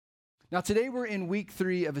Now, today we're in week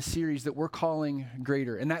 3 of a series that we're calling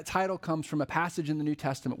Greater, and that title comes from a passage in the New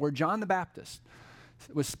Testament where John the Baptist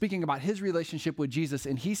was speaking about his relationship with Jesus,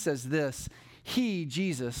 and he says this: he,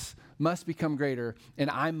 Jesus, must become greater, and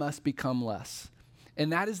I must become less.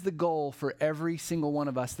 And that is the goal for every single one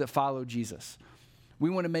of us that follow Jesus. We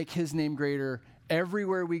want to make his name greater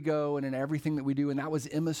everywhere we go and in everything that we do. And that was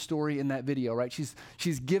Emma's story in that video, right?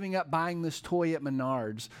 She's giving up buying this toy at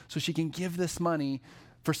Menards so she can give this money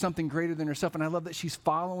for something greater than herself. And I love that she's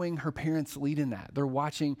following her parents' lead in that. They're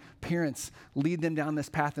watching parents lead them down this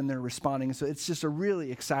path and they're responding. So it's just a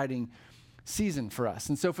really exciting season for us.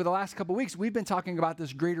 And so for the last couple of weeks, we've been talking about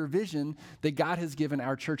this greater vision that God has given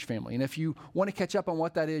our church family. And if you want to catch up on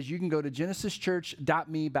what that is, you can go to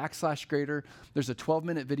genesischurch.me/greater. There's a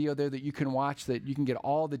 12-minute video there that you can watch that you can get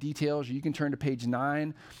all the details. You can turn to page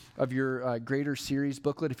 9 of your Greater series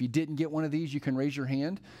booklet. If you didn't get one of these, you can raise your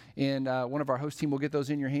hand, and one of our host team will get those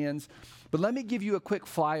in your hands. But let me give you a quick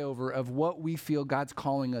flyover of what we feel God's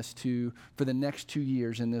calling us to for the next 2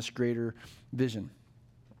 years in this greater vision.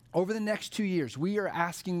 Over the next 2 years, we are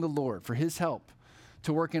asking the Lord for his help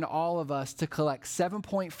to work in all of us to collect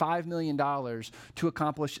 $7.5 million to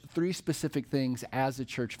accomplish 3 specific things as a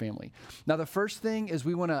church family. Now, the first thing is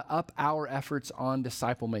we want to up our efforts on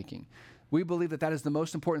disciple making. We believe that that is the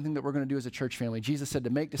most important thing that we're going to do as a church family. Jesus said to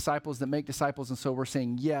make disciples that make disciples, and so we're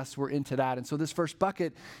saying, yes, we're into that. And so this first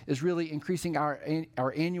bucket is really increasing our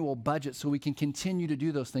annual budget so we can continue to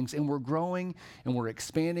do those things. And we're growing, and we're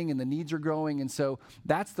expanding, and the needs are growing. And so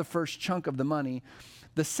that's the first chunk of the money.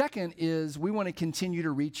 The second is we want to continue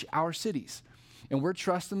to reach our cities. And we're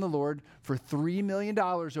trusting the Lord for $3 million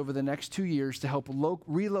over the next 2 years to help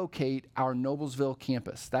relocate our Noblesville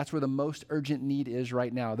campus. That's where the most urgent need is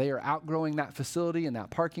right now. They are outgrowing that facility and that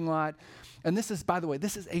parking lot. And this is, by the way,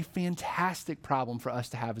 this is a fantastic problem for us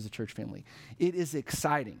to have as a church family. It is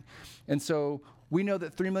exciting. And so we know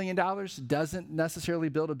that $3 million doesn't necessarily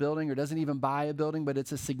build a building or doesn't even buy a building, but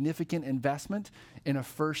it's a significant investment in a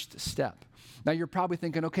first step. Now, you're probably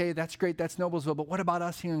thinking, okay, that's great, that's Noblesville, but what about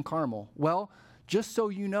us here in Carmel? Well, just so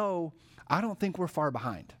you know, I don't think we're far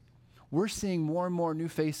behind. We're seeing more and more new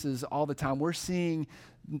faces all the time. We're seeing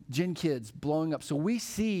Gen Kids blowing up. So we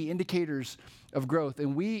see indicators of growth,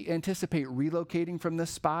 and we anticipate relocating from this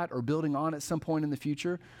spot or building on at some point in the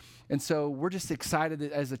future. And so we're just excited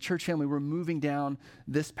that as a church family, we're moving down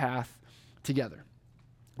this path together.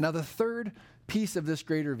 Now, the third piece of this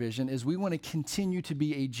greater vision is we want to continue to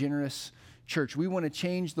be a generous church. We want to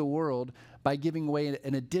change the world by giving away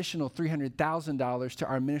an additional $300,000 to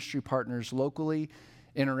our ministry partners locally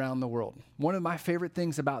and around the world. One of my favorite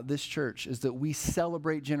things about this church is that we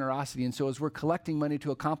celebrate generosity. And so as we're collecting money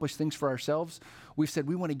to accomplish things for ourselves, we've said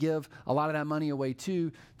we want to give a lot of that money away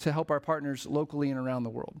too to help our partners locally and around the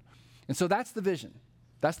world. And so that's the vision.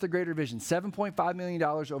 That's the greater vision, $7.5 million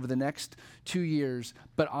over the next 2 years.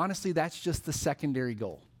 But honestly, that's just the secondary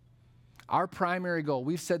goal. Our primary goal,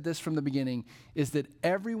 we've said this from the beginning, is that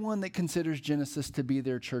everyone that considers Genesis to be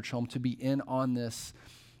their church home to be in on this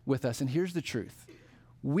with us. And here's the truth.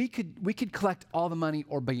 We could collect all the money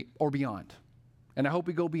or beyond. And I hope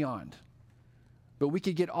we go beyond. But we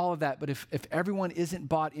could get all of that. But if everyone isn't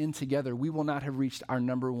bought in together, we will not have reached our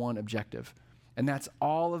number one objective. And that's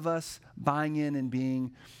all of us buying in and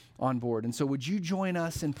being on board. And so would you join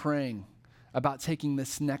us in praying about taking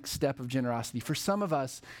this next step of generosity? For some of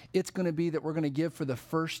us, it's going to be that we're going to give for the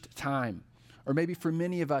first time. Or maybe for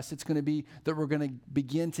many of us, it's going to be that we're going to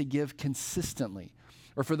begin to give consistently.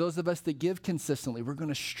 Or for those of us that give consistently, we're going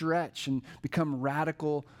to stretch and become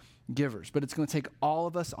radical givers. But it's going to take all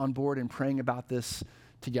of us on board and praying about this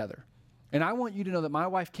together. And I want you to know that my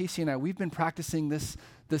wife, Casey, and I, we've been practicing this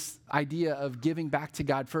idea of giving back to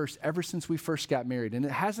God first ever since we first got married. And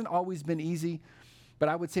it hasn't always been easy, but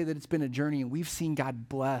I would say that it's been a journey, and we've seen God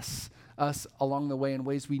bless us along the way in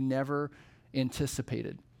ways we never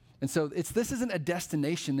anticipated. And so this isn't a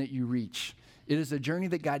destination that you reach. It is a journey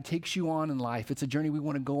that God takes you on in life. It's a journey we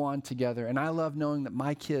want to go on together. And I love knowing that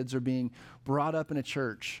my kids are being brought up in a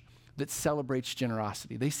church that celebrates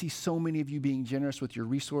generosity. They see so many of you being generous with your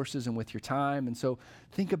resources and with your time. And so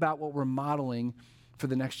think about what we're modeling for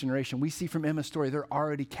the next generation. We see from Emma's story, they're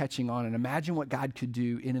already catching on. And imagine what God could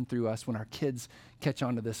do in and through us when our kids catch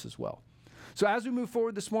on to this as well. So as we move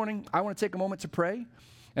forward this morning, I want to take a moment to pray.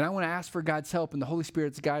 And I want to ask for God's help and the Holy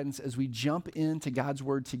Spirit's guidance as we jump into God's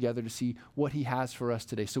word together to see what he has for us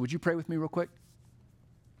today. So would you pray with me real quick?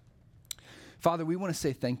 Father, we want to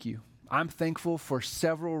say thank you. I'm thankful for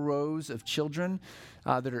several rows of children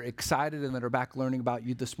that are excited and that are back learning about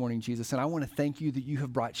you this morning, Jesus. And I want to thank you that you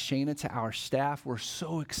have brought Shayna to our staff. We're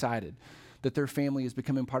so excited that their family is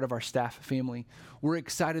becoming part of our staff family. We're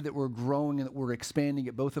excited that we're growing and that we're expanding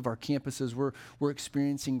at both of our campuses. We're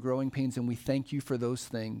experiencing growing pains, and we thank you for those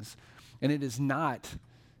things. And it is not,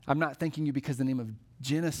 I'm not thanking you because the name of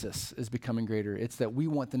Genesis is becoming greater. It's that we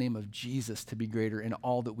want the name of Jesus to be greater in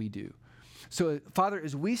all that we do. So, Father,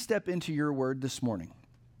 as we step into your word this morning,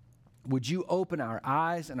 would you open our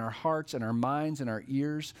eyes and our hearts and our minds and our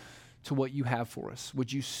ears to what you have for us?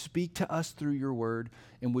 Would you speak to us through your word?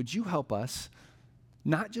 And would you help us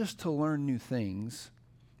not just to learn new things,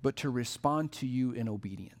 but to respond to you in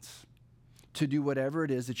obedience, to do whatever it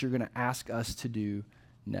is that you're going to ask us to do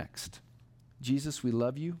next? Jesus, we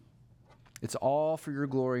love you. It's all for your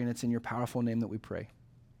glory, and it's in your powerful name that we pray.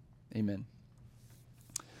 Amen.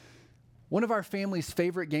 One of our family's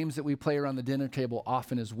favorite games that we play around the dinner table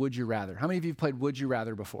often is Would You Rather. How many of you have played Would You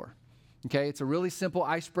Rather before? Okay, it's a really simple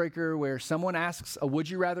icebreaker where someone asks a would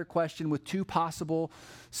you rather question with two possible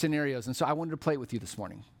scenarios. And so I wanted to play it with you this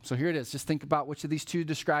morning. So here it is. Just think about which of these two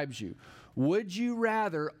describes you. Would you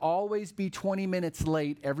rather always be 20 minutes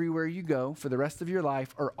late everywhere you go for the rest of your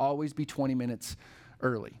life, or always be 20 minutes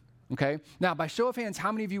early? Okay, now by show of hands,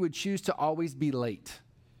 how many of you would choose to always be late?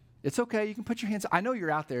 It's okay. You can put your hands. I know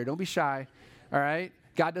you're out there. Don't be shy. All right?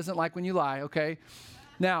 God doesn't like when you lie, okay?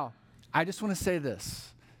 Now, I just want to say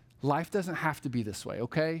this. Life doesn't have to be this way,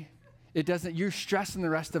 okay? It doesn't. You're stressing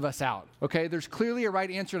the rest of us out, okay? There's clearly a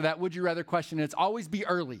right answer to that would you rather question, and it's always be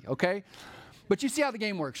early, okay? But you see how the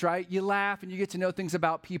game works, right? You laugh and you get to know things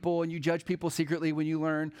about people, and you judge people secretly when you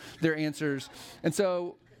learn their answers. And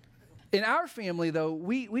so in our family, though,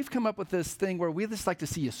 we've come up with this thing where we just like to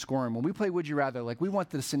see you squirm. When we play Would You Rather, like we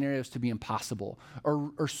want the scenarios to be impossible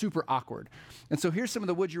or super awkward. And so here's some of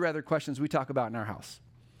the Would You Rather questions we talk about in our house.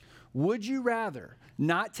 Would you rather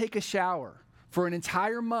not take a shower for an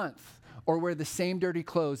entire month or wear the same dirty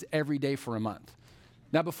clothes every day for a month?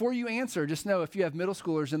 Now, before you answer, just know if you have middle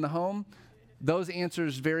schoolers in the home, those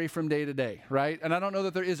answers vary from day to day, right? And I don't know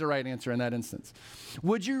that there is a right answer in that instance.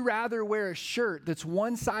 Would you rather wear a shirt that's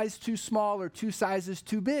one size too small or two sizes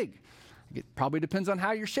too big? It probably depends on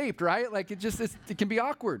how you're shaped, right? Like it can be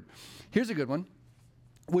awkward. Here's a good one.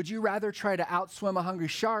 Would you rather try to outswim a hungry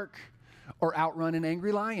shark or outrun an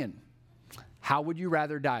angry lion? How would you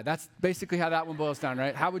rather die? That's basically how that one boils down,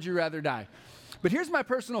 right? How would you rather die? But here's my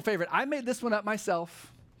personal favorite. I made this one up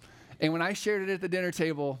myself, and when I shared it at the dinner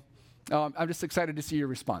table, I'm just excited to see your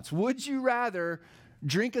response. Would you rather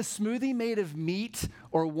drink a smoothie made of meat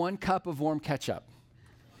or 1 cup of warm ketchup?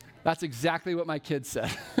 That's exactly what my kids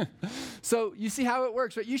said. So you see how it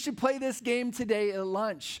works, right? You should play this game today at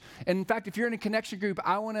lunch. And in fact, if you're in a connection group,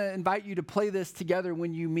 I want to invite you to play this together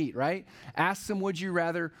when you meet, right? Ask some would you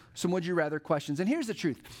rather questions. And here's the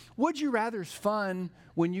truth. Would you rather is fun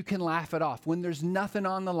when you can laugh it off, when there's nothing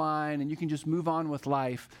on the line and you can just move on with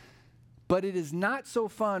life. But it is not so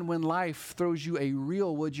fun when life throws you a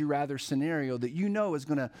real would you rather scenario that you know is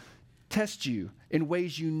going to test you in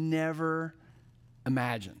ways you never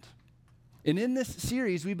imagined. And in this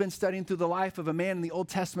series, we've been studying through the life of a man in the Old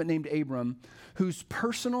Testament named Abram, whose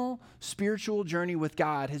personal spiritual journey with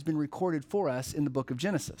God has been recorded for us in the book of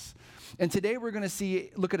Genesis. And today we're going to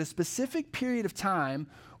look at a specific period of time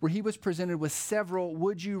where he was presented with several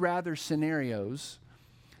would you rather scenarios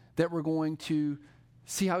that we're going to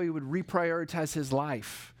see how he would reprioritize his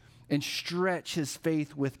life and stretch his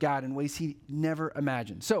faith with God in ways he never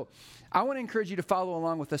imagined. So I want to encourage you to follow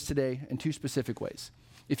along with us today in 2 specific ways.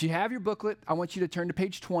 If you have your booklet, I want you to turn to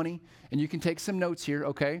page 20, and you can take some notes here,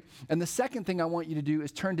 okay? And the second thing I want you to do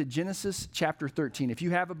is turn to Genesis chapter 13. If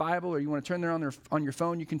you have a Bible or you want to turn there on your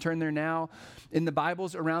phone, you can turn there now. In the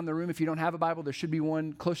Bibles around the room, if you don't have a Bible, there should be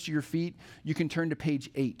one close to your feet. You can turn to page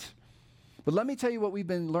 8. But let me tell you what we've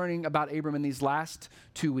been learning about Abram in these last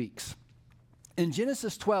 2 weeks. In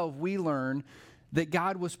Genesis 12, we learn that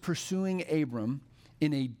God was pursuing Abram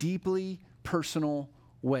in a deeply personal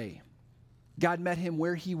way. God met him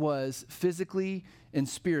where he was physically and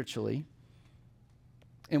spiritually.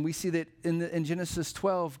 And we see that in Genesis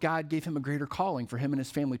 12, God gave him a greater calling for him and his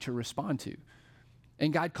family to respond to.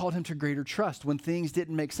 And God called him to greater trust when things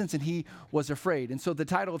didn't make sense and he was afraid. And so the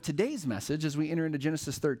title of today's message as we enter into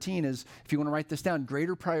Genesis 13 is, if you want to write this down,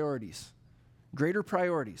 Greater Priorities. Greater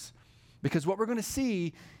Priorities. Because what we're going to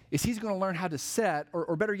see is he's going to learn how to set,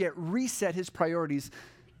 or better yet, reset his priorities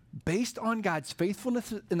based on God's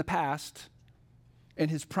faithfulness in the past and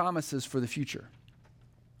his promises for the future.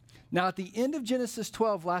 Now, at the end of Genesis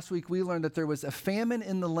 12, last week, we learned that there was a famine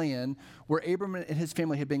in the land where Abram and his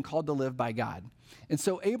family had been called to live by God. And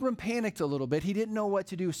so Abram panicked a little bit. He didn't know what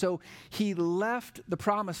to do. So he left the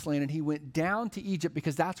promised land and he went down to Egypt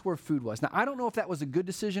because that's where food was. Now, I don't know if that was a good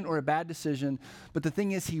decision or a bad decision, but the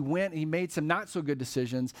thing is, he went and he made some not so good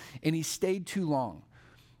decisions and he stayed too long.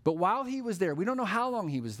 But while he was there, we don't know how long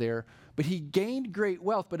he was there, but he gained great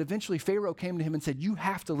wealth. But eventually Pharaoh came to him and said, "You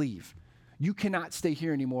have to leave. You cannot stay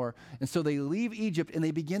here anymore." And so they leave Egypt and they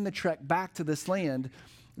begin the trek back to this land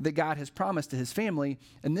that God has promised to his family.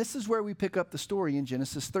 And this is where we pick up the story in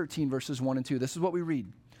Genesis 13, verses 1 and 2. This is what we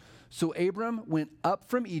read. So Abram went up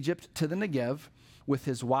from Egypt to the Negev with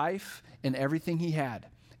his wife and everything he had.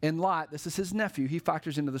 And Lot, this is his nephew, he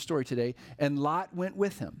factors into the story today, and Lot went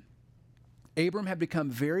with him. Abram had become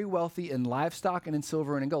very wealthy in livestock and in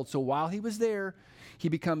silver and in gold. So while he was there, he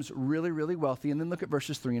becomes really, really wealthy. And then look at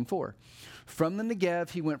verses 3 and 4. From the Negev,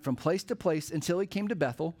 he went from place to place until he came to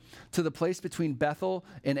Bethel, to the place between Bethel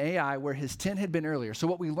and Ai, where his tent had been earlier. So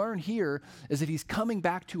what we learn here is that he's coming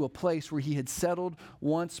back to a place where he had settled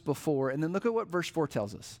once before. And then look at what verse 4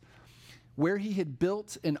 tells us. Where he had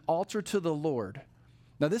built an altar to the Lord.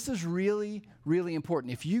 Now this is really, really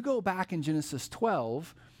important. If you go back in Genesis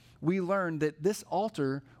 12, we learn that this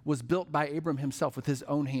altar was built by Abram himself with his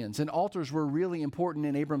own hands. And altars were really important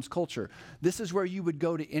in Abram's culture. This is where you would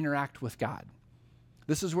go to interact with God.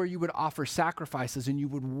 This is where you would offer sacrifices and you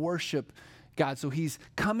would worship God. So he's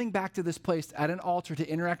coming back to this place at an altar to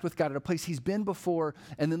interact with God at a place he's been before.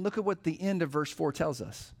 And then look at what the end of verse 4 tells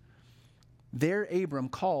us. There Abram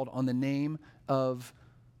called on the name of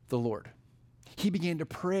the Lord. He began to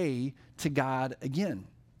pray to God again.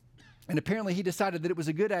 And apparently he decided that it was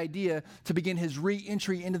a good idea to begin his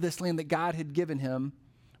re-entry into this land that God had given him,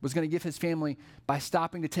 was going to give his family, by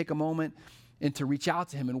stopping to take a moment and to reach out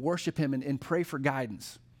to him and worship him and pray for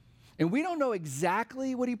guidance. And we don't know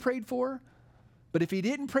exactly what he prayed for, but if he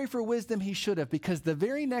didn't pray for wisdom, he should have, because the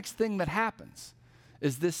very next thing that happens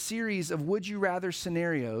is this series of would you rather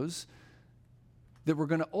scenarios that were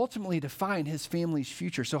going to ultimately define his family's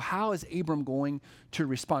future. So how is Abram going to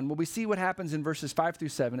respond? Well, we see what happens in verses 5 through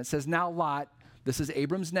 7. It says, now Lot, this is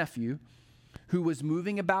Abram's nephew, who was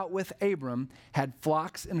moving about with Abram, had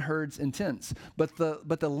flocks and herds and tents. But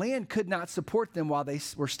the land could not support them while they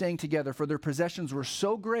were staying together, for their possessions were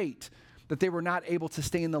so great that they were not able to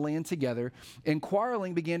stay in the land together. And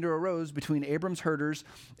quarreling began to arise between Abram's herders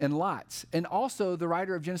and Lot's. And also, the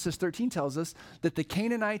writer of Genesis 13 tells us that the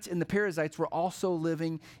Canaanites and the Perizzites were also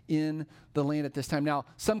living in the land at this time. Now,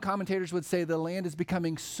 some commentators would say the land is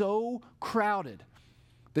becoming so crowded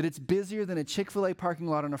that it's busier than a Chick-fil-A parking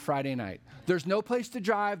lot on a Friday night. There's no place to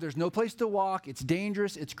drive. There's no place to walk. It's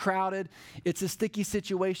dangerous. It's crowded. It's a sticky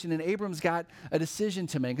situation. And Abram's got a decision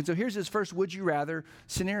to make. And so here's his first would you rather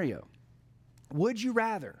scenario. Would you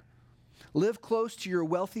rather live close to your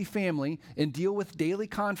wealthy family and deal with daily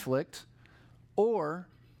conflict, or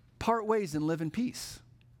part ways and live in peace?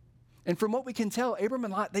 And from what we can tell, Abram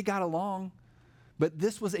and Lot, they got along, but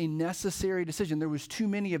this was a necessary decision. There was too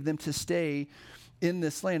many of them to stay in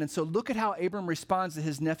this land. And so look at how Abram responds to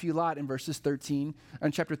his nephew Lot in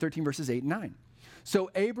chapter 13, verses 8 and 9. So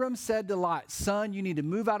Abram said to Lot, son, you need to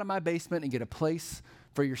move out of my basement and get a place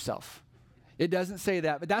for yourself. It doesn't say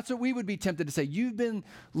that, but that's what we would be tempted to say. You've been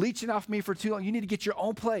leeching off me for too long. You need to get your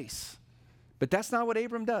own place. But that's not what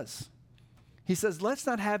Abram does. He says, let's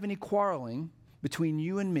not have any quarreling between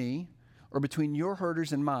you and me, or between your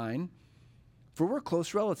herders and mine, for we're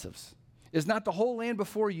close relatives. Is not the whole land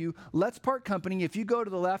before you? Let's part company. If you go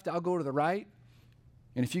to the left, I'll go to the right.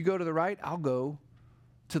 And if you go to the right, I'll go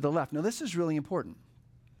to the left. Now, this is really important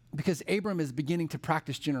because Abram is beginning to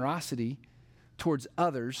practice generosity towards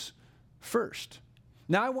others first.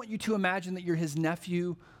 Now I want you to imagine that you're his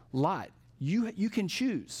nephew, Lot. You can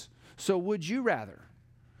choose. So would you rather?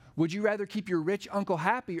 Would you rather keep your rich uncle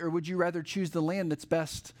happy, or would you rather choose the land that's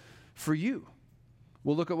best for you?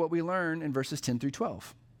 We'll look at what we learn in verses 10 through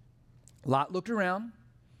 12. Lot looked around,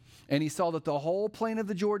 and he saw that the whole plain of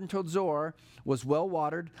the Jordan toward Zoar was well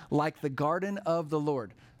watered, like the garden of the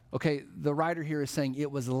Lord. Okay, the writer here is saying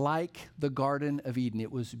it was like the Garden of Eden.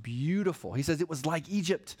 It was beautiful. He says it was like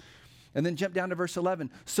Egypt. And then jump down to verse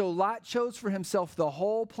 11. So Lot chose for himself the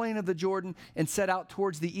whole plain of the Jordan and set out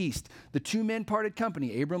towards the east. The two men parted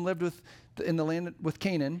company. Abram lived in the land with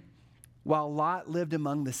Canaan, while Lot lived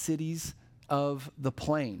among the cities of the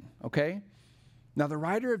plain. Okay? Now the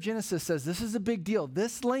writer of Genesis says this is a big deal.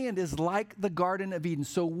 This land is like the Garden of Eden.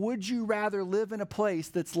 So would you rather live in a place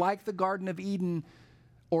that's like the Garden of Eden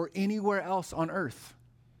or anywhere else on earth?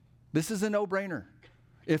 This is a no-brainer.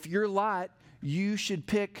 If you're Lot, you should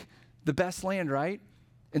pick the best land, right?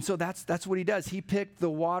 And so that's what he does. He picked the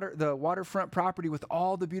waterfront property with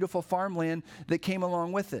all the beautiful farmland that came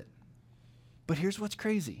along with it. But here's what's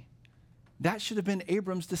crazy. That should have been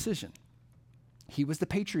Abram's decision. He was the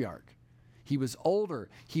patriarch. He was older.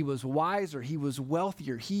 He was wiser. He was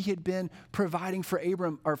wealthier. He had been providing for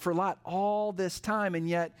for Lot all this time, and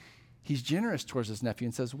yet he's generous towards his nephew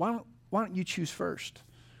and says, why don't you choose first?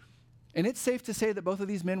 And it's safe to say that both of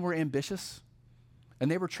these men were ambitious, and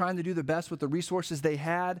they were trying to do their best with the resources they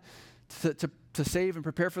had to save and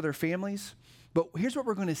prepare for their families. But here's what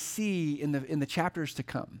we're going to see in the chapters to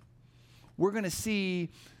come. We're going to see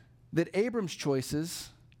that Abram's choices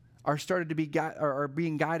are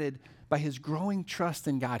being guided by his growing trust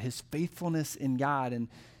in God, his faithfulness in God, and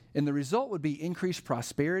the result would be increased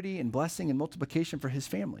prosperity and blessing and multiplication for his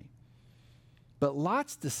family. But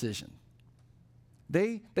Lot's decision,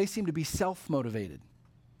 they seem to be self-motivated,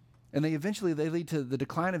 and they lead to the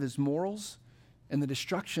decline of his morals and the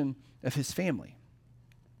destruction of his family.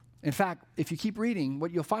 In fact, if you keep reading,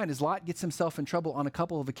 what you'll find is Lot gets himself in trouble on a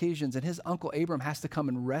couple of occasions, and his uncle Abram has to come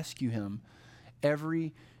and rescue him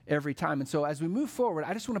every time. And so as we move forward,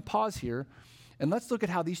 I just want to pause here, and let's look at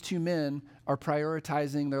how these two men are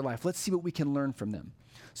prioritizing their life. Let's see what we can learn from them.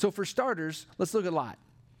 So for starters, let's look at Lot.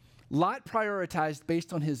 Lot prioritized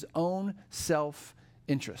based on his own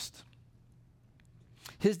self-interest.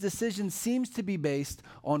 His decision seems to be based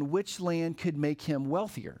on which land could make him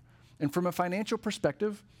wealthier. And from a financial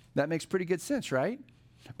perspective, that makes pretty good sense, right?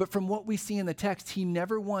 But from what we see in the text, he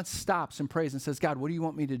never once stops and prays and says, God, what do you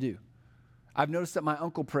want me to do? I've noticed that my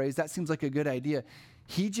uncle prays. That seems like a good idea.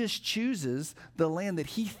 He just chooses the land that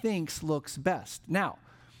he thinks looks best. Now,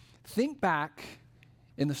 think back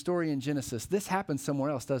in the story in Genesis. This happens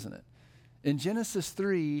somewhere else, doesn't it? In Genesis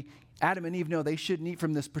 3, Adam and Eve know they shouldn't eat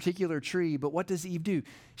from this particular tree, but what does Eve do?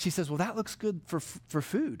 She says, well, that looks good for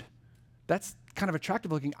food. That's kind of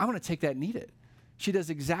attractive looking. I'm going to take that and eat it. She does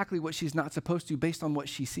exactly what she's not supposed to based on what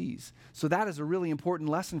she sees. So that is a really important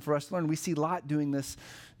lesson for us to learn. We see Lot doing this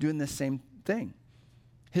same thing.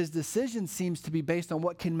 His decision seems to be based on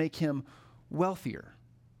what can make him wealthier.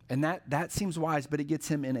 And that seems wise, but it gets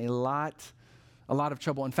him in a lot of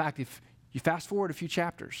trouble. In fact, if you fast forward a few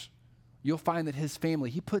chapters, you'll find that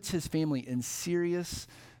he puts his family in serious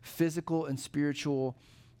physical and spiritual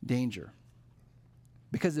danger.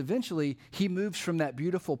 Because eventually he moves from that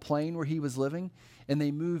beautiful plain where he was living, and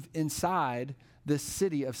they move inside this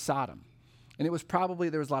city of Sodom. And there was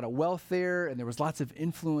a lot of wealth there, and there was lots of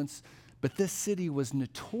influence, but this city was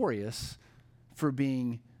notorious for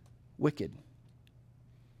being wicked.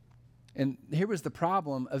 And here was the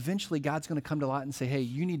problem. Eventually God's going to come to Lot and say, hey,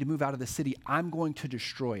 you need to move out of the city. I'm going to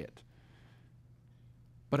destroy it.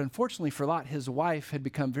 But unfortunately for Lot, his wife had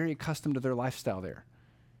become very accustomed to their lifestyle there.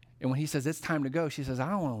 And when he says, it's time to go, she says,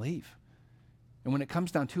 I don't want to leave. And when it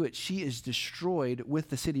comes down to it, she is destroyed with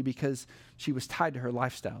the city because she was tied to her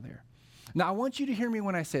lifestyle there. Now, I want you to hear me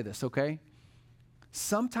when I say this, okay?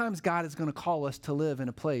 Sometimes God is going to call us to live in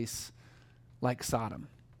a place like Sodom.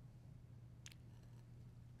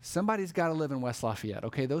 Somebody's got to live in West Lafayette,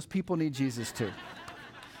 okay? Those people need Jesus too.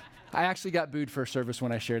 I actually got booed for a service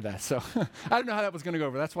when I shared that, so I don't know how that was going to go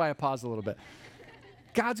over. That's why I paused a little bit.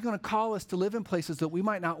 God's going to call us to live in places that we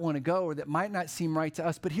might not want to go or that might not seem right to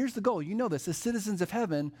us. But here's the goal. You know this. As citizens of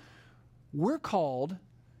heaven, we're called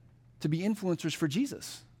to be influencers for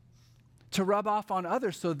Jesus, to rub off on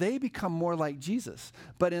others so they become more like Jesus.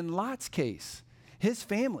 But in Lot's case, his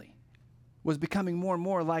family was becoming more and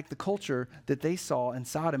more like the culture that they saw in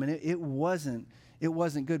Sodom, and it wasn't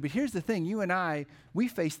good. But here's the thing. You and I, we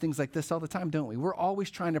face things like this all the time, don't we? We're always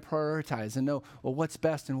trying to prioritize and know, well, what's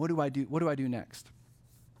best and what do I do next?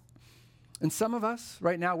 And some of us,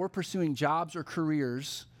 right now, we're pursuing jobs or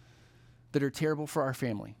careers that are terrible for our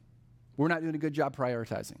family. We're not doing a good job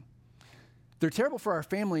prioritizing. They're terrible for our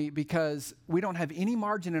family because we don't have any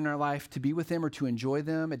margin in our life to be with them or to enjoy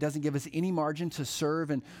them. It doesn't give us any margin to serve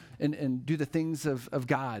and do the things of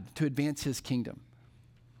God, to advance his kingdom.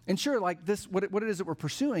 And sure, like this, what it is that we're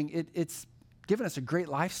pursuing, it's given us a great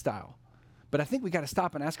lifestyle. But I think we got to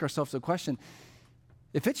stop and ask ourselves the question,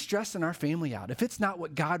 if it's stressing our family out, if it's not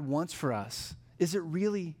what God wants for us, is it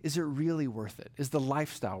really worth it? Is the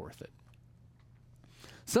lifestyle worth it?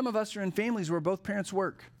 Some of us are in families where both parents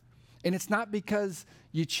work. And it's not because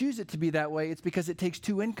you choose it to be that way. It's because it takes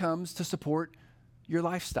two incomes to support your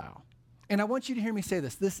lifestyle. And I want you to hear me say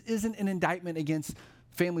this. This isn't an indictment against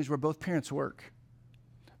families where both parents work.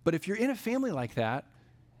 But if you're in a family like that,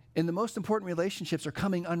 and the most important relationships are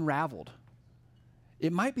coming unraveled,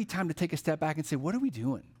 it might be time to take a step back and say, what are we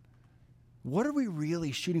doing? What are we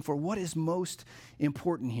really shooting for? What is most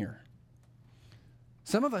important here?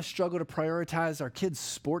 Some of us struggle to prioritize our kids'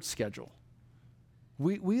 sports schedule.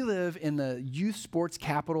 We live in the youth sports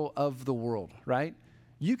capital of the world, right?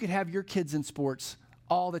 You could have your kids in sports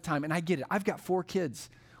all the time, and I get it. I've got 4 kids.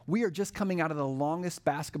 We are just coming out of the longest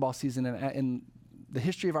basketball season in the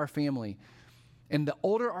history of our family. And the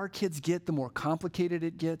older our kids get, the more complicated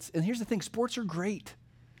it gets. And here's the thing, sports are great.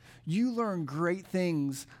 You learn great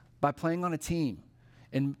things by playing on a team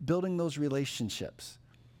and building those relationships.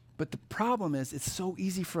 But the problem is it's so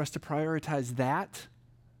easy for us to prioritize that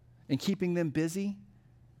and keeping them busy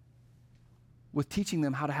with teaching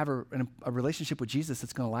them how to have a relationship with Jesus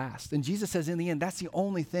that's going to last. And Jesus says in the end, that's the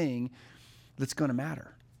only thing that's going to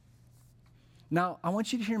matter. Now, I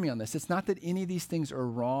want you to hear me on this. It's not that any of these things are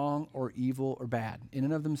wrong or evil or bad in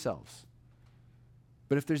and of themselves.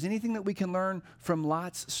 But if there's anything that we can learn from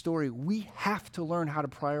Lot's story, we have to learn how to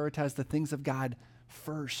prioritize the things of God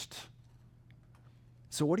first.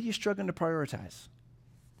 So what are you struggling to prioritize?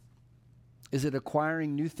 Is it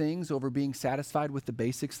acquiring new things over being satisfied with the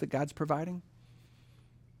basics that God's providing?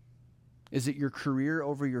 Is it your career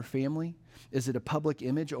over your family? Is it a public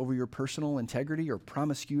image over your personal integrity or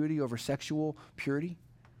promiscuity over sexual purity?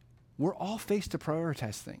 We're all faced to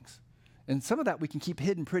prioritize things. And some of that we can keep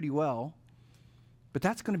hidden pretty well, but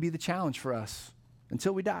that's going to be the challenge for us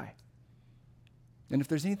until we die. And if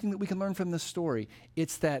there's anything that we can learn from this story,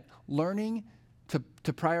 it's that learning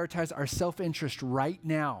to prioritize our self-interest right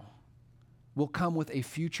now will come with a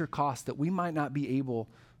future cost that we might not be able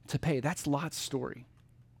to pay. That's Lot's story.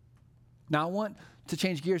 Now, I want to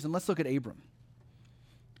change gears and let's look at Abram.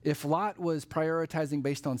 If Lot was prioritizing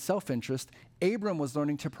based on self-interest, Abram was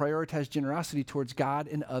learning to prioritize generosity towards God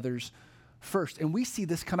and others first. And we see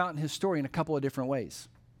this come out in his story in a couple of different ways.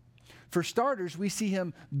 For starters, we see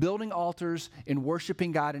him building altars and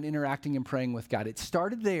worshiping God and interacting and praying with God. It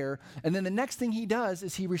started there, and then the next thing he does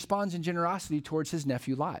is he responds in generosity towards his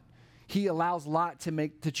nephew Lot. He allows Lot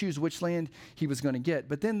to choose which land he was going to get.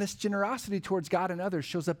 But then this generosity towards God and others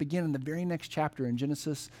shows up again in the very next chapter in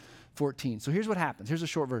Genesis 14. So here's what happens. Here's a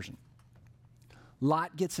short version.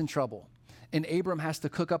 Lot gets in trouble, and Abram has to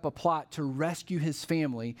cook up a plot to rescue his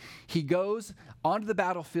family. He goes onto the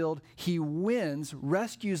battlefield, he wins,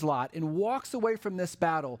 rescues Lot, and walks away from this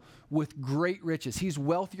battle with great riches. He's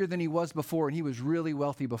wealthier than he was before, and he was really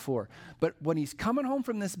wealthy before. But when he's coming home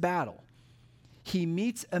from this battle, he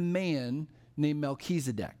meets a man named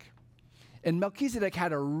Melchizedek. And Melchizedek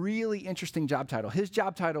had a really interesting job title. His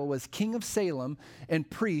job title was King of Salem and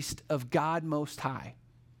Priest of God Most High.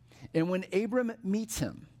 And when Abram meets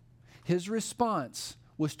him, his response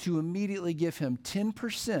was to immediately give him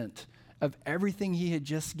 10% of everything he had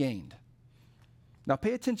just gained. Now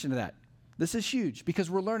pay attention to that. This is huge because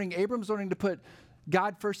Abram's learning to put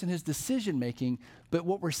God first in his decision making, but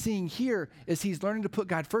what we're seeing here is he's learning to put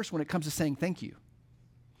God first when it comes to saying thank you.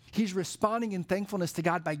 He's responding in thankfulness to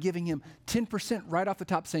God by giving him 10% right off the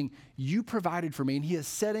top, saying, you provided for me, and he is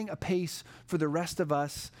setting a pace for the rest of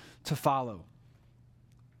us to follow.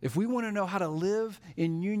 If we want to know how to live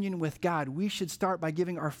in union with God, we should start by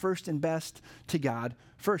giving our first and best to God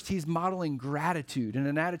first. He's modeling gratitude and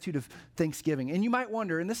an attitude of thanksgiving. And you might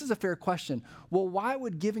wonder, and this is a fair question, well, why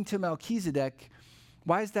would giving to Melchizedek,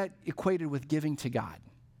 why is that equated with giving to God?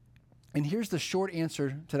 And here's the short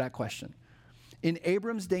answer to that question. In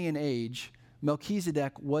Abram's day and age,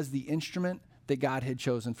 Melchizedek was the instrument that God had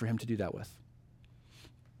chosen for him to do that with.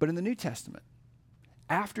 But in the New Testament,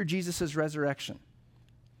 after Jesus' resurrection,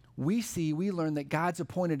 we learn that God's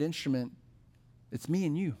appointed instrument, it's me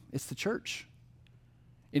and you, it's the church.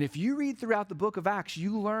 And if you read throughout the book of Acts,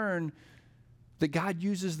 you learn that God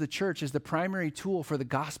uses the church as the primary tool for the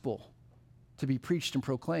gospel to be preached and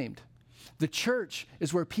proclaimed. The church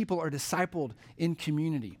is where people are discipled in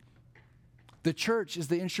community. The church is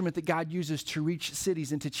the instrument that God uses to reach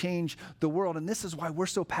cities and to change the world. And this is why we're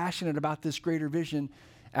so passionate about this greater vision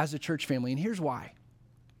as a church family. And here's why.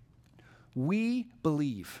 We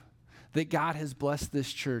believe that God has blessed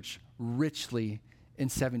this church richly in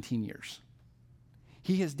 17 years.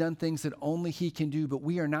 He has done things that only he can do, but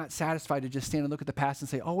we are not satisfied to just stand and look at the past and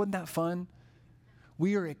say, oh, wasn't that fun?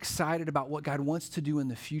 We are excited about what God wants to do in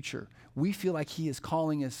the future. We feel like he is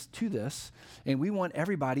calling us to this, and we want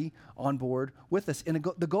everybody on board with us. And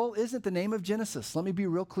the goal isn't the name of Genesis. Let me be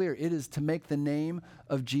real clear. It is to make the name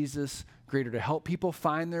of Jesus greater, to help people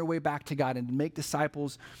find their way back to God and to make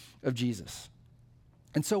disciples of Jesus.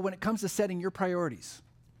 And so when it comes to setting your priorities,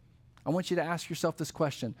 I want you to ask yourself this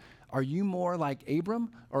question. Are you more like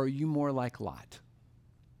Abram or are you more like Lot?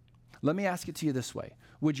 Let me ask it to you this way.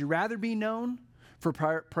 Would you rather be known for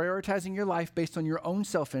prioritizing your life based on your own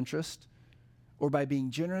self-interest or by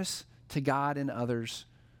being generous to God and others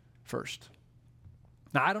first?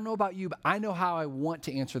 Now, I don't know about you, but I know how I want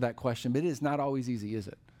to answer that question, but it is not always easy, is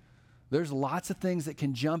it? There's lots of things that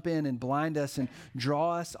can jump in and blind us and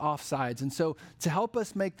draw us off sides. And so to help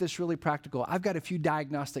us make this really practical, I've got a few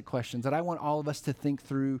diagnostic questions that I want all of us to think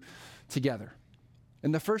through together.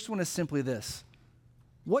 And the first one is simply this: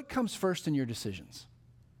 what comes first in your decisions?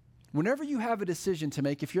 Whenever you have a decision to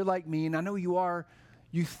make, if you're like me, and I know you are,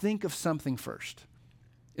 you think of something first.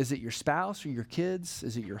 Is it your spouse or your kids?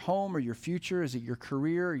 Is it your home or your future? Is it your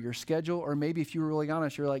career or your schedule? Or maybe if you were really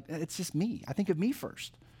honest, you're like, it's just me. I think of me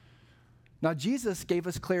first. Now, Jesus gave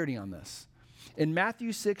us clarity on this. In Matthew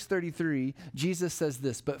 6:33, Jesus says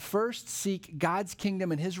this: but first seek God's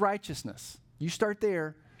kingdom and his righteousness. You start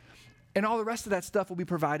there, and all the rest of that stuff will be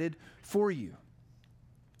provided for you.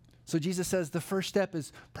 So Jesus says the first step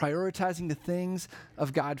is prioritizing the things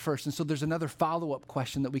of God first. And so there's another follow-up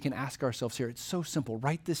question that we can ask ourselves here. It's so simple.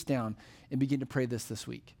 Write this down and begin to pray this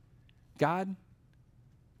week. God,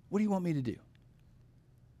 what do you want me to do?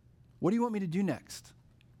 What do you want me to do next?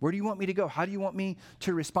 Where do you want me to go? How do you want me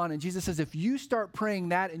to respond? And Jesus says if you start praying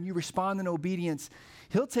that and you respond in obedience,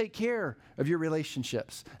 he'll take care of your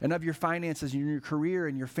relationships and of your finances and your career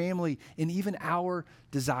and your family and even our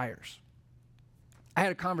desires. I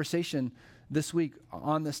had a conversation this week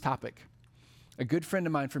on this topic. A good friend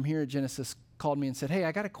of mine from here at Genesis called me and said, hey,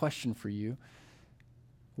 I got a question for you.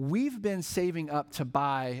 We've been saving up to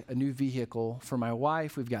buy a new vehicle for my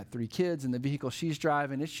wife. We've got 3 kids, and the vehicle she's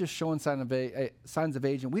driving, it's just showing signs of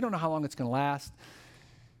age, and we don't know how long it's going to last.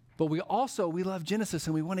 But we love Genesis,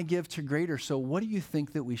 and we want to give to greater. So what do you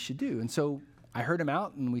think that we should do? And so I heard him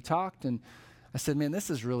out, and we talked, and I said, man, this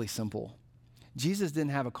is really simple. Jesus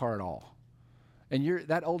didn't have a car at all. And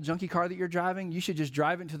that old junky car that you're driving, you should just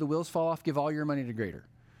drive it until the wheels fall off, give all your money to greater.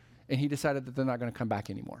 And he decided that they're not going to come back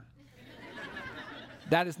anymore.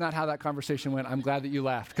 That is not how that conversation went. I'm glad that you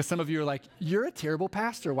laughed, because some of you are like, you're a terrible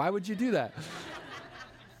pastor. Why would you do that?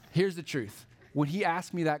 Here's the truth. When he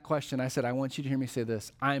asked me that question, I said, I want you to hear me say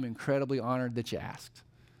this: I am incredibly honored that you asked.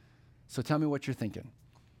 So tell me what you're thinking.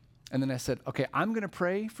 And then I said, okay, I'm going to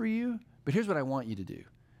pray for you, but here's what I want you to do.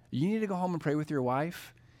 You need to go home and pray with your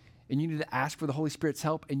wife, and you need to ask for the Holy Spirit's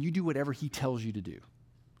help, and you do whatever he tells you to do.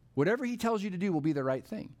 Whatever he tells you to do will be the right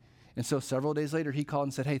thing. And so several days later, he called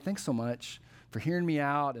and said, hey, thanks so much for hearing me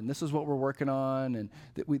out, and this is what we're working on, and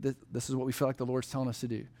this is what we feel like the Lord's telling us to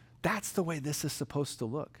do. That's the way this is supposed to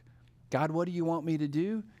look. God, what do you want me to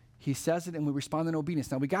do? He says it, and we respond in obedience.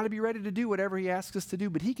 Now, we got to be ready to do whatever he asks us to do,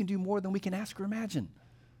 but he can do more than we can ask or imagine.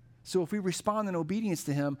 So if we respond in obedience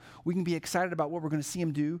to him, we can be excited about what we're going to see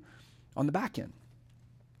him do on the back end.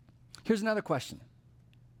 Here's another question.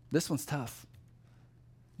 This one's tough.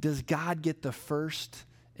 Does God get the first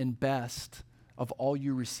and best of all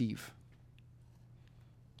you receive?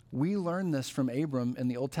 We learn this from Abram in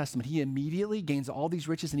the Old Testament. He immediately gains all these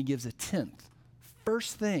riches, and he gives a tenth,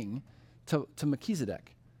 first thing, to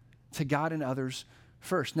Melchizedek, to God and others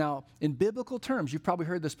first. Now, in biblical terms, you've probably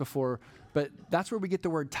heard this before, but that's where we get the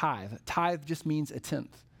word tithe. Tithe just means a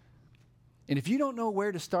tenth. And if you don't know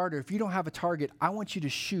where to start, or if you don't have a target, I want you to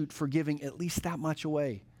shoot for giving at least that much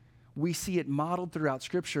away. We see it modeled throughout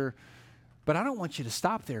Scripture, but I don't want you to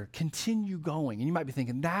stop there. Continue going. And you might be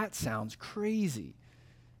thinking, that sounds crazy.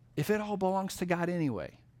 If it all belongs to God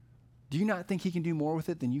anyway, do you not think he can do more with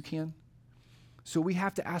it than you can? So we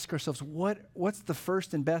have to ask ourselves, what's the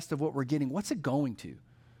first and best of what we're getting? What's it going to?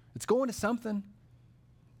 It's going to something.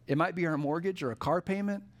 It might be our mortgage or a car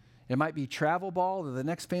payment. It might be travel ball or the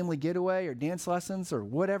next family getaway or dance lessons or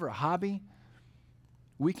whatever, a hobby.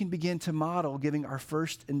 We can begin to model giving our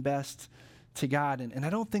first and best to God. And I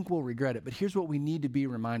don't think we'll regret it, but here's what we need to be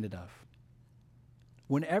reminded of.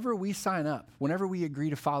 Whenever we sign up, whenever we agree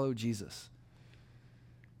to follow Jesus,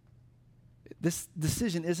 this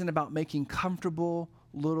decision isn't about making comfortable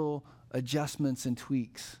little adjustments and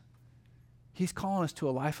tweaks. He's calling us to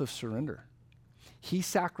a life of surrender. He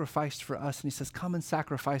sacrificed for us, and he says, come and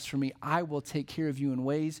sacrifice for me. I will take care of you in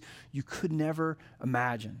ways you could never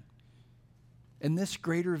imagine. And this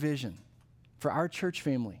greater vision for our church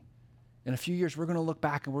family, in a few years, we're going to look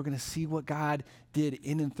back and we're going to see what God did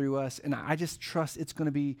in and through us. And I just trust it's going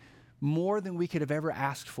to be more than we could have ever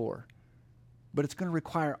asked for. But it's going to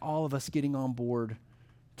require all of us getting on board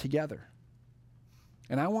together.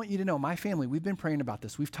 And I want you to know, my family, we've been praying about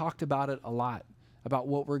this. We've talked about it a lot, about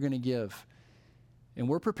what we're going to give. And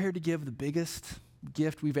we're prepared to give the biggest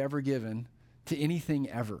gift we've ever given to anything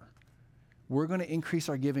ever. We're going to increase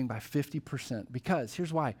our giving by 50% because,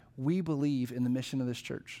 here's why, we believe in the mission of this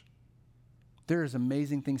church. There is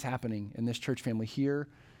amazing things happening in this church family here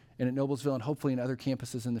and at Noblesville and hopefully in other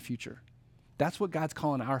campuses in the future. That's what God's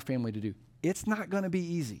calling our family to do. It's not going to be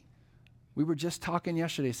easy. We were just talking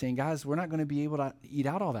yesterday saying, guys, we're not going to be able to eat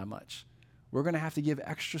out all that much. We're going to have to give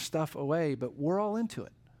extra stuff away, but we're all into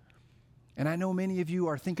it. And I know many of you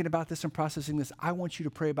are thinking about this and processing this. I want you to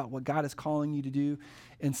pray about what God is calling you to do.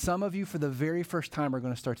 And some of you, for the very first time, are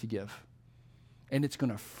going to start to give. And it's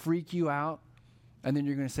going to freak you out. And then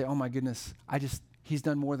you're going to say, oh my goodness, he's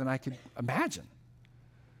done more than I could imagine.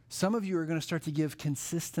 Some of you are going to start to give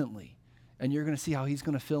consistently. And you're going to see how he's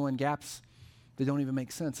going to fill in gaps that don't even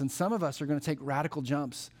make sense. And some of us are going to take radical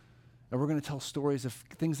jumps. And we're going to tell stories of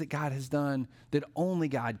things that God has done that only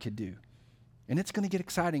God could do. And it's going to get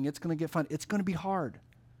exciting. It's going to get fun. It's going to be hard.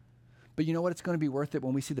 But you know what? It's going to be worth it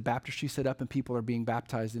when we see the baptistry set up and people are being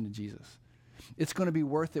baptized into Jesus. It's going to be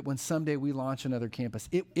worth it when someday we launch another campus.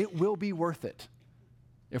 It will be worth it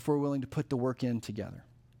if we're willing to put the work in together.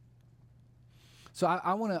 So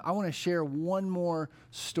I want to share one more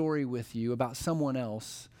story with you about someone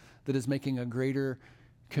else that is making a greater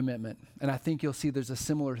commitment. And I think you'll see there's a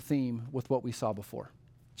similar theme with what we saw before.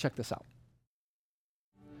 Check this out.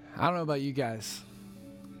 I don't know about you guys.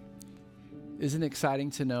 Isn't it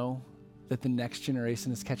exciting to know that the next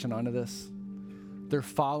generation is catching on to this? They're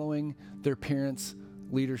following their parents'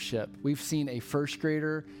 leadership. We've seen a first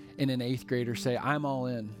grader and an eighth grader say, I'm all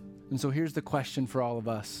in. And so here's the question for all of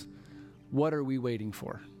us. What are we waiting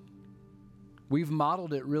for? We've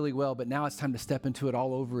modeled it really well, but now it's time to step into it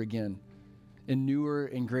all over again in newer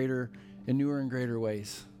and greater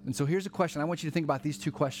ways. And so here's a question. I want you to think about these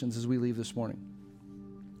two questions as we leave this morning.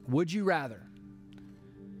 Would you rather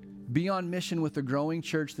be on mission with a growing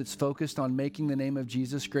church that's focused on making the name of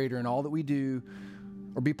Jesus greater in all that we do,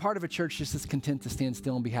 or be part of a church just that's content to stand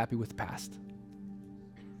still and be happy with the past?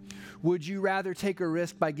 Would you rather take a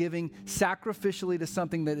risk by giving sacrificially to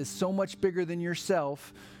something that is so much bigger than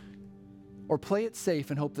yourself, or play it safe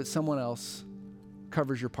and hope that someone else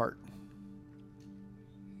covers your part?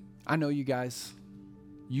 I know you guys,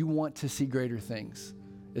 you want to see greater things.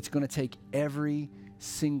 It's going to take every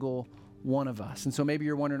single one of us. And so maybe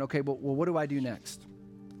you're wondering, okay, well, what do I do next?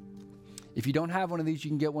 If you don't have one of these, you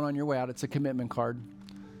can get one on your way out. It's a commitment card.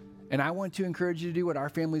 And I want to encourage you to do what our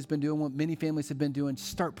family's been doing, what many families have been doing.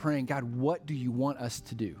 Start praying, God, what do you want us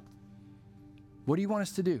to do? What do you want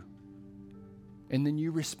us to do? And then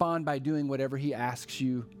you respond by doing whatever he asks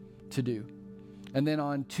you to do. And then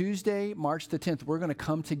on Tuesday, March the 10th, we're going to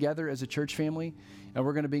come together as a church family, and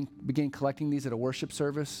we're going to begin collecting these at a worship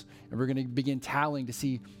service, and we're going to begin tallying to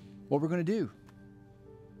see what we're going to do.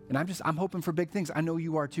 And I'm hoping for big things. I know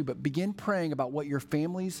you are too, but begin praying about what your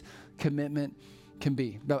family's commitment can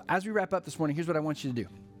be. Now, as we wrap up this morning, here's what I want you to do.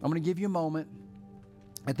 I'm going to give you a moment.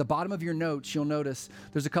 At the bottom of your notes, you'll notice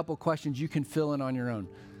there's a couple of questions you can fill in on your own.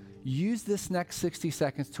 Use this next 60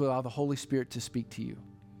 seconds to allow the Holy Spirit to speak to you.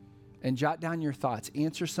 And jot down your thoughts.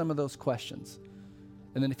 Answer some of those questions.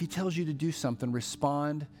 And then if he tells you to do something,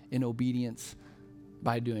 respond in obedience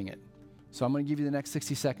by doing it. So I'm going to give you the next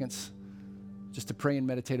 60 seconds just to pray and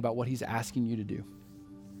meditate about what he's asking you to do.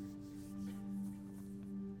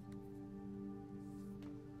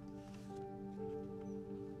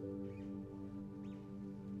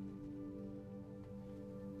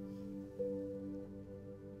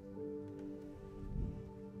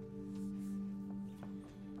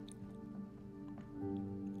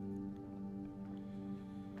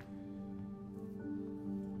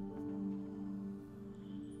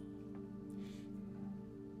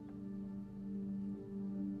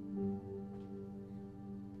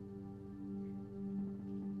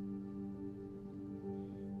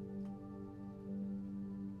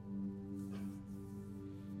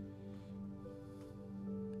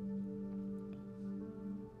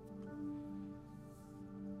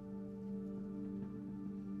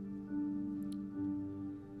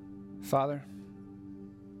 Father,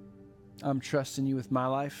 I'm trusting you with my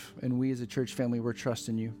life, and we as a church family, we're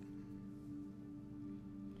trusting you.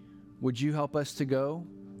 Would you help us to go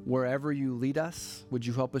wherever you lead us? Would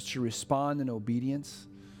you help us to respond in obedience?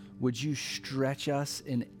 Would you stretch us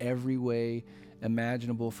in every way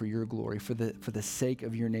imaginable for your glory, for the sake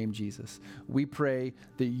of your name, Jesus? We pray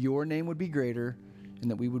that your name would be greater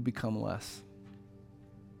and that we would become less.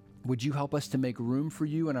 Would you help us to make room for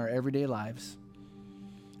you in our everyday lives?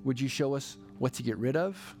 Would you show us what to get rid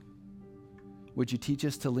of? Would you teach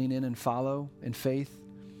us to lean in and follow in faith?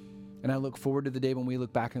 And I look forward to the day when we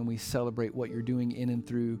look back and we celebrate what you're doing in and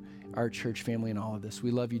through our church family and all of this. We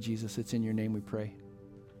love you, Jesus. It's in your name we pray.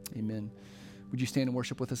 Amen. Would you stand and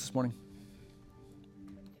worship with us this morning?